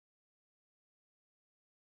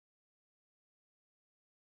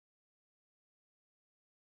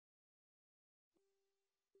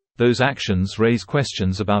Those actions raise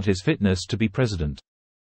questions about his fitness to be president.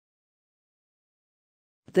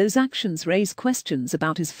 Those actions raise questions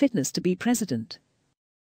about his fitness to be president.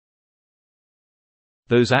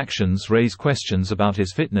 Those actions raise questions about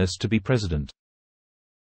his fitness to be president.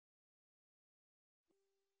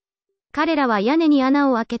 彼らは屋根に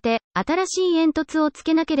穴を開けて、新しい煙突をつ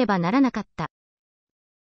けなければならなかった。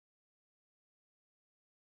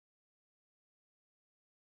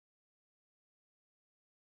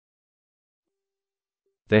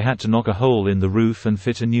They had to knock a hole in the roof and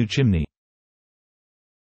fit a new chimney.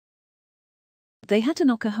 They had to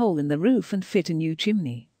knock a hole in the roof and fit a new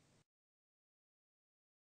chimney.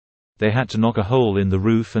 They had to knock a hole in the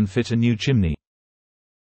roof and fit a new chimney.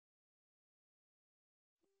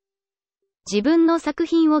 自分の作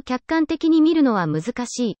品を客観的に見るのは難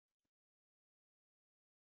しい。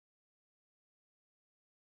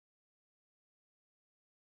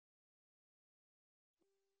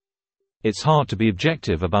It's hard to be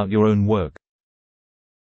objective about your own work.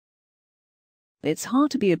 It's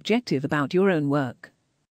hard to be objective about your own work.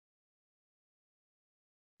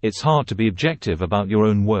 It's hard to be objective about your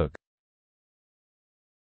own work.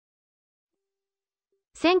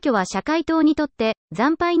 選挙は社会党にとって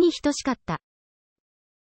惨敗に等しかった。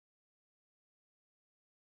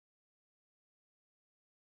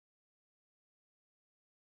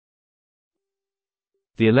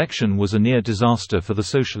The election was a near disaster for the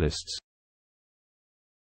socialists.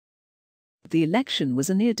 The election was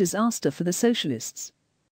a near disaster for the socialists.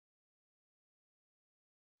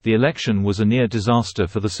 The election was a near disaster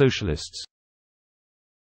for the socialists.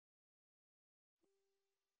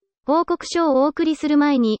 報告書をお送りする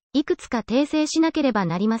前に、いくつか訂正しなければ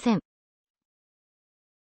なりません。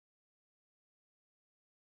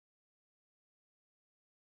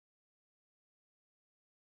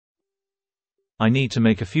I need to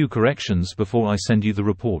make a few corrections before I send you the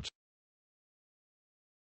report.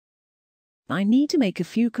 I need to make a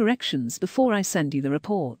few corrections before I send you the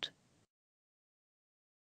report.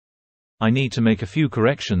 I need to make a few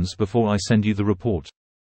corrections before I send you the report.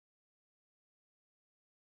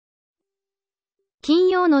 金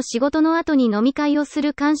曜の仕事の後に飲み会をす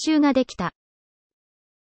る慣習ができた。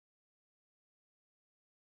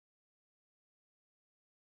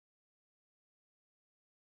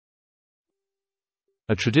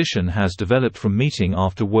A tradition has developed from meeting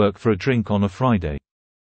after work for a drink on a Friday.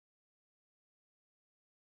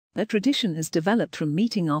 A tradition has developed from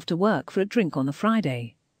meeting after work for a drink on a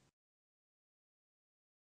Friday.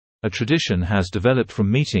 A tradition has developed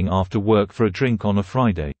from meeting after work for a drink on a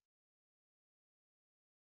Friday.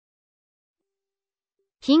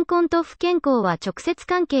 貧困と不健康は直接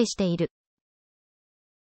関係している。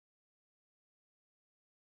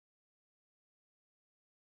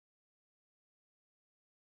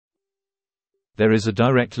There is a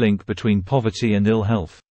direct link between poverty and ill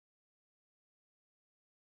health.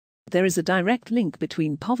 There is a direct link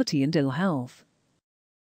between poverty and ill health.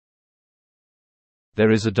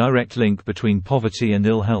 There is a direct link between poverty and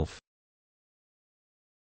ill health.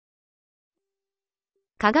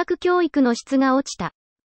 科学教育の質が落ちた。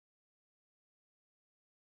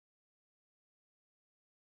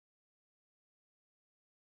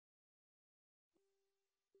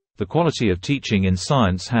The quality of teaching in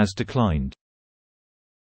science has declined.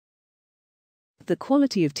 The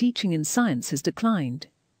quality of teaching in science has declined.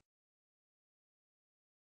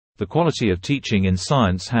 The quality of teaching in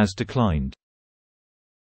science has declined.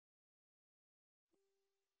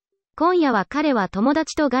 今夜は彼は友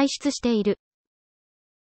達と外出している。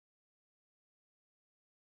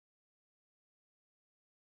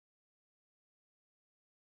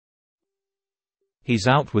He's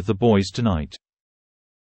out with the boys tonight.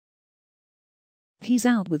 He's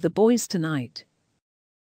out with the boys tonight.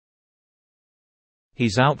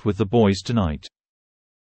 He's out with the boys tonight.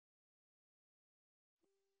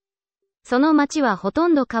 その街はほと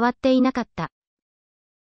んど変わっていなかった。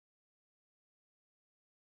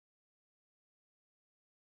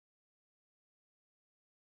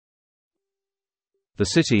The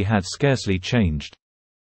city had scarcely changed.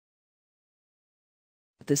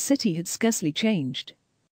 The city had scarcely changed.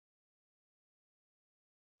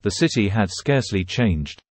 The city had scarcely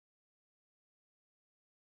changed.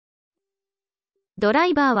 ドラ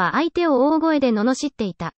イバーは相手を大声で罵って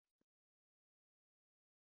いた。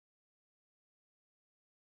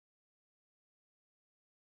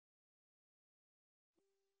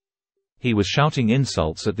He was shouting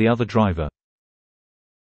insults at the other driver.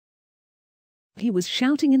 He was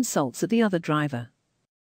shouting insults at the other driver.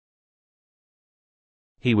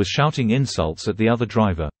 He was shouting insults at the other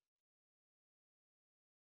driver.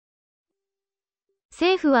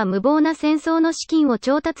 政府は無謀な戦争の資金を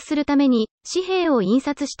調達するために紙幣を印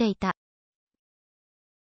刷していた。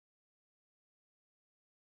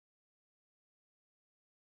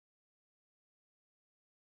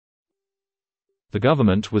The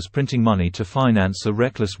government was printing money to finance a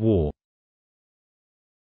reckless war.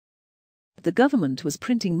 The government was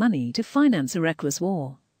printing money to finance a reckless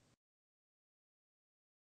war.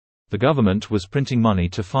 The government was printing money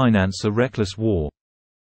to finance a reckless war.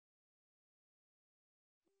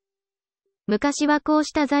 昔はこう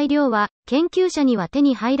した材料は研究者には手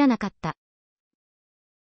に入らなかった。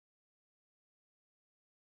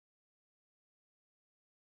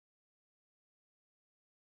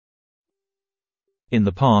In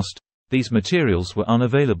the past, these materials were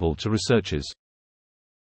unavailable to researchers.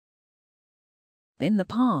 In the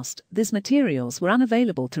past, these materials were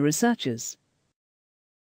unavailable to researchers.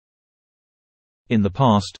 In the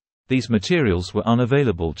past, these materials were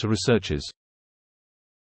unavailable to researchers.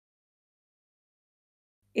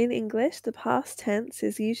 In English, the past tense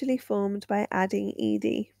is usually formed by adding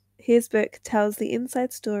ed. His book tells the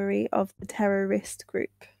inside story of the terrorist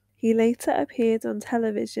group. He later appeared on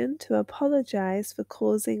television to apologize for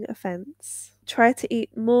causing offense. Try to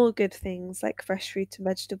eat more good things like fresh fruit and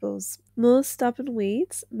vegetables. More stubborn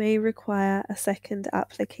weeds may require a second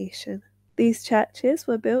application. These churches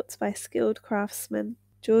were built by skilled craftsmen.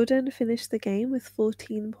 Jordan finished the game with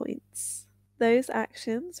 14 points. Those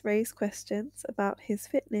actions raise questions about his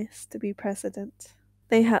fitness to be president.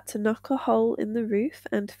 They had to knock a hole in the roof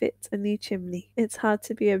and fit a new chimney. It's hard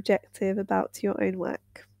to be objective about your own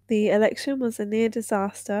work. The election was a near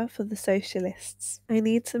disaster for the socialists. I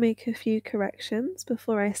need to make a few corrections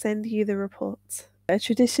before I send you the report. A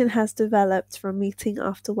tradition has developed from meeting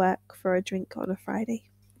after work for a drink on a Friday.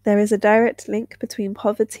 There is a direct link between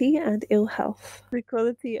poverty and ill health. The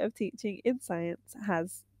quality of teaching in science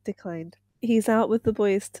has declined. He's out with the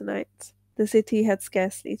boys tonight. The city had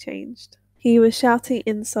scarcely changed. He was shouting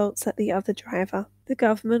insults at the other driver. The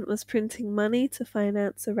government was printing money to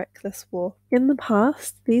finance a reckless war. In the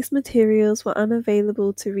past, these materials were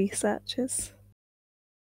unavailable to researchers.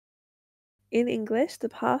 In English, the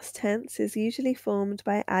past tense is usually formed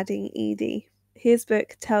by adding ed. His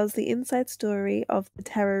book tells the inside story of the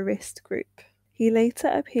terrorist group. He later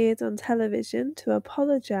appeared on television to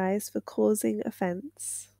apologize for causing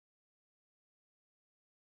offense.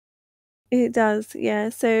 It does, yeah.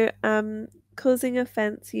 So, causing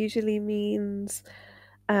offense usually means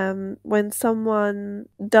when someone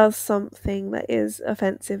does something that is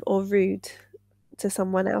offensive or rude to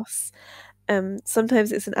someone else.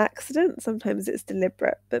 Sometimes it's an accident, sometimes it's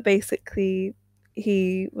deliberate, but basically,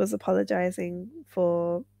 he was apologizing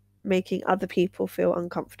for making other people feel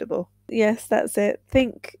uncomfortable. Yes, that's it.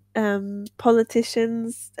 Think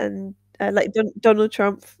politicians and like Donald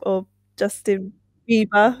Trump or Justin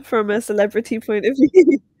Bieber from a celebrity point of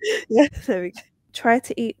view. Yeah, there we go. Try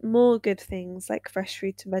to eat more good things like fresh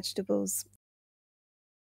fruit and vegetables.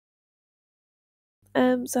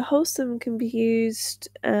 So wholesome can be used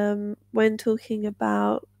when talking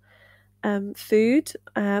about food,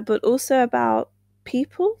 but also about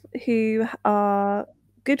people who are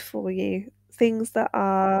good for you, things that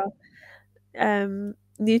are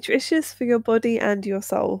nutritious for your body and your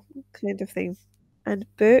soul, kind of thing. And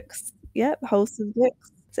books, yep, wholesome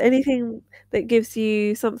books. So anything that gives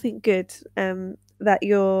you something good,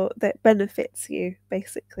 that benefits you,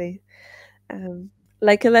 basically. Um,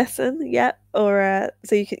 like a lesson, yeah, or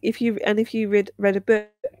so you can if you read a book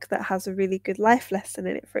that has a really good life lesson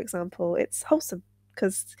in it, for example, it's wholesome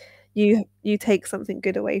because you take something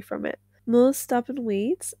good away from it. More stubborn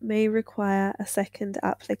weeds may require a second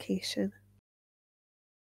application.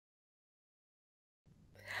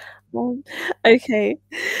 Um, okay,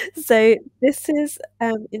 so this is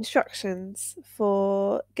instructions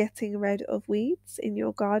for getting rid of weeds in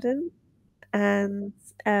your garden. And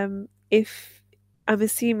if I'm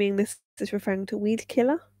assuming this is referring to weed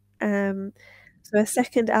killer, so a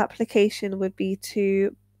second application would be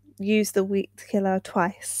to use the weed killer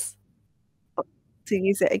twice, to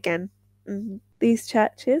use it again. These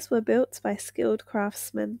churches were built by skilled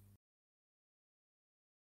craftsmen.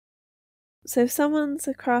 So if someone's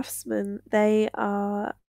a craftsman, they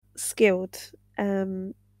are skilled.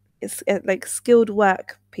 It's like skilled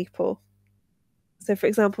work people. So, for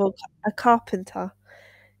example, a carpenter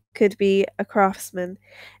could be a craftsman,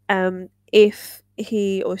 if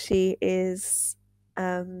he or she is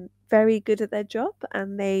very good at their job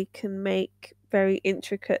and they can make very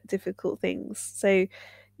intricate, difficult things. So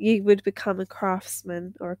you would become a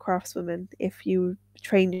craftsman or a craftswoman if you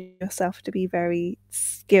train yourself to be very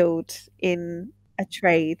skilled in a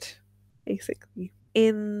trade, basically.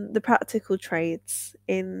 In the practical trades,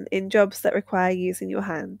 in jobs that require using your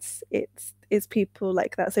hands, it's people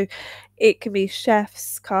like that. So it can be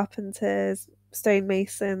chefs, carpenters,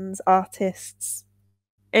 stonemasons, artists,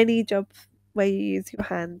 any job where you use your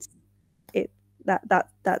hands. It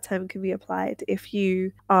that term can be applied if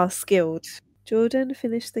you are skilled. Jordan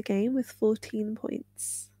finished the game with 14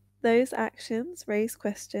 points. Those actions raise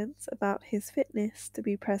questions about his fitness to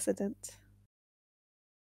be president.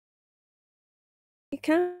 It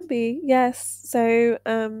can be, yes. So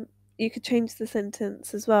you could change the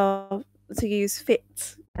sentence as well to use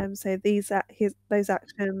fit. So those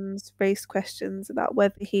actions raised questions about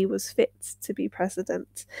whether he was fit to be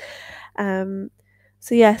president.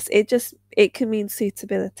 So yes, it can mean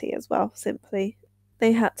suitability as well, simply.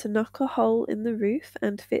 They had to knock a hole in the roof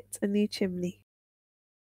and fit a new chimney.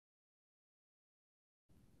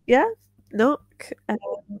 Yeah, knock,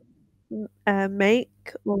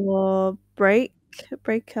 make or break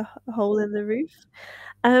a hole in the roof.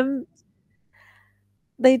 Um,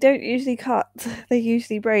 They don't usually cut, they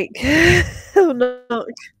usually break or knock.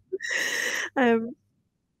 Um,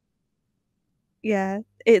 yeah,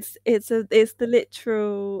 it's the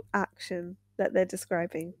literal action that they're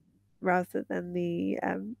describing rather than the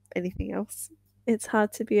anything else. It's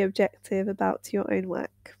hard to be objective about your own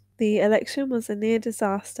work. The election was a near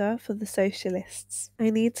disaster for the socialists.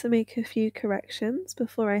 I need to make a few corrections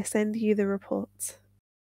before I send you the report.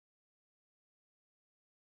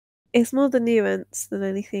 It's more the nuance than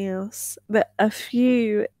anything else, but a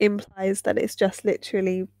few implies that it's just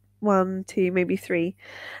literally 1, 2, maybe 3,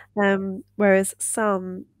 whereas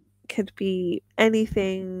some could be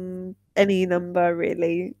anything, any number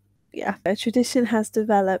really. Yeah. A tradition has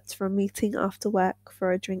developed from meeting after work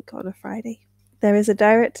for a drink on a Friday. There is a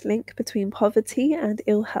direct link between poverty and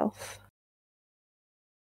ill health.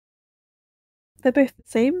 They're both the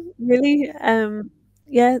same, really.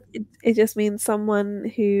 Yeah, it just means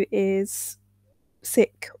someone who is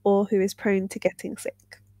sick or who is prone to getting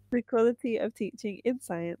sick. The quality of teaching in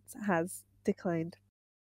science has declined.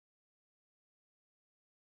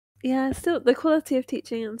 Yeah, still the quality of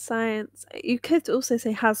teaching in science, you could also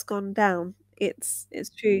say has gone down. It's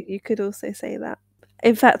true, you could also say that.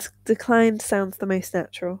 In fact, declined sounds the most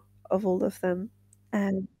natural of all of them.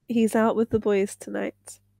 He's out with the boys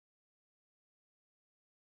tonight.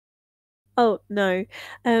 Oh, no.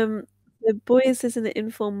 The boys is an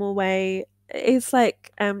informal way. It's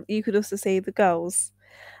like, you could also say the girls.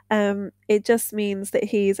 It just means that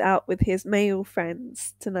he's out with his male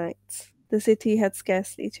friends tonight. The city had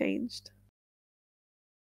scarcely changed.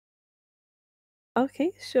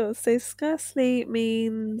 Okay, sure. So scarcely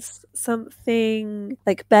means something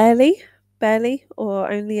like barely,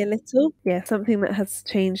 or only a little. Yeah, something that has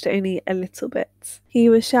changed only a little bit. He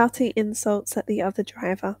was shouting insults at the other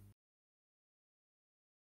driver.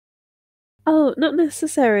 Oh, not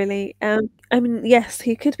necessarily. I mean, yes,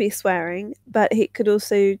 he could be swearing, but it could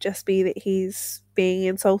also just be that he's being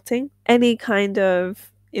insulting. Any kind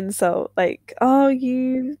of insult, like, "Oh,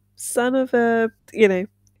 you son of a,"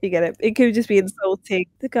 you get it. It could just be insulting.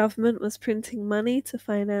 The government was printing money to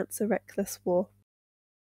finance a reckless war.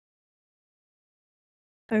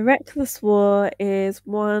 A reckless war is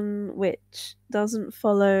one which doesn't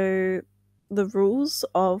follow the rules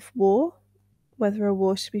of war, whether a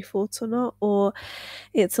war should be fought or not, or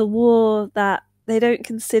it's a war that they don't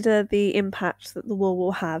consider the impact that the war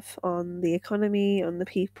will have on the economy, on the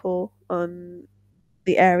people, on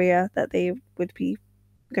the area that they would be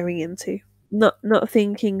going into. Not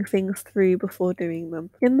thinking things through before doing them.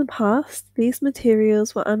 In the past, these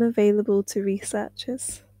materials were unavailable to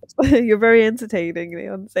researchers. You're very entertaining,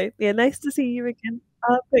 Leon. So yeah, nice to see you again.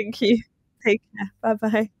 Oh, thank you. Take care. Bye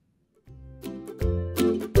bye.